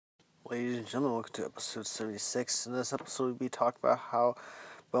Ladies and gentlemen, welcome to episode 76. In this episode, we'll be talking about how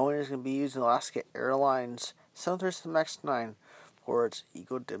Boeing is going to be using Alaska Airlines 737 MAX 9 for its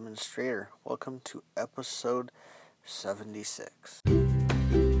ecodemonstrator. Welcome to episode 76.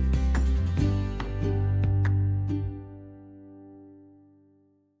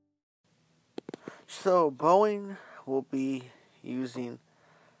 So, Boeing will be using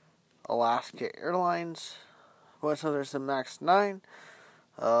Alaska Airlines 737 MAX 9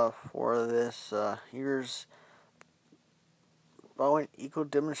 for this year's Boeing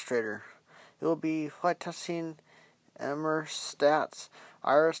ecodemonstrator. It will be flight testing Emerstat's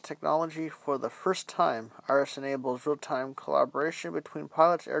Iris technology for the first time. Iris enables real-time collaboration between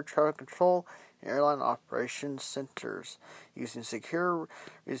pilots, air traffic control, and airline operations centers using secure,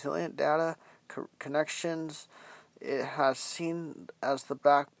 resilient data connections. It is seen as the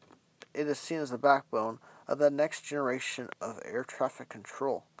backbone of the next generation of air traffic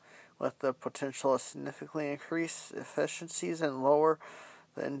control, with the potential to significantly increase efficiencies and lower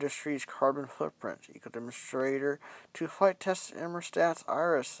the industry's carbon footprint. Ecodemonstrator to flight test Emerstat's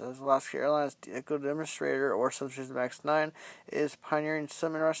Iris as Alaska Airlines ecodemonstrator or 737 MAX 9 is pioneering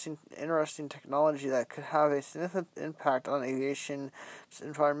some interesting technology that could have a significant impact on aviation's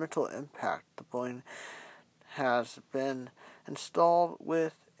environmental impact. The Boeing has been installed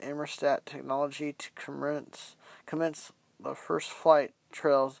with Emerstat technology to commence the first flight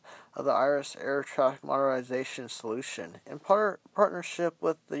trials of the Iris air traffic modernization solution. In partnership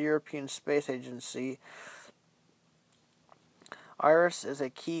with the European Space Agency, Iris is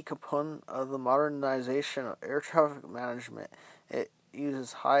a key component of the modernization of air traffic management. It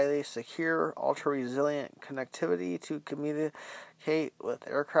uses highly secure, ultra-resilient connectivity to communicate with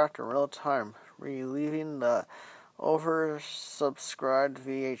aircraft in real time, relieving the oversubscribed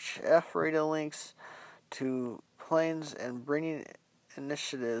VHF radio links to planes and bringing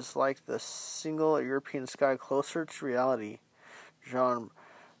initiatives like the Single European Sky closer to reality. John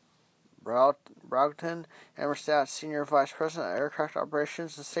Broughton, Emerstat's Senior Vice President of Aircraft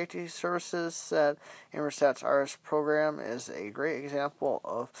Operations and Safety Services, said Emerstat's Iris program is a great example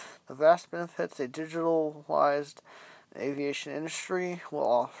of the vast benefits a digitalized aviation industry will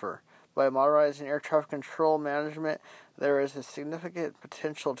offer. By modernizing air traffic control management, there is a significant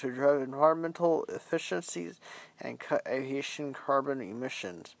potential to drive environmental efficiencies and cut aviation carbon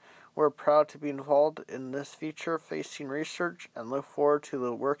emissions. We're proud to be involved in this future-facing research and look forward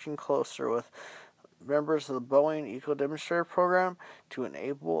to working closer with members of the Boeing ecodemonstrator program to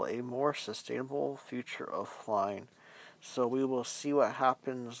enable a more sustainable future of flying. So we will see what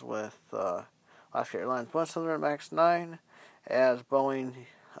happens with Alaska Airlines Boeing 737 MAX 9 as Boeing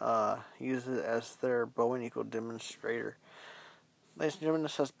use it as their Boeing ecodemonstrator. Ladies and gentlemen,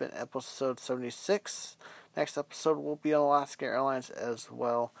 this has been episode 76. Next episode will be on Alaska Airlines as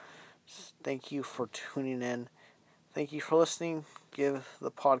well. Thank you for tuning in. Thank you for listening. Give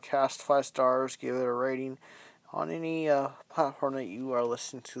the podcast 5 stars. Give it a rating on any platform that you are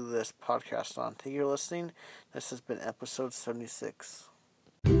listening to this podcast on. Thank you for listening. This has been episode 76.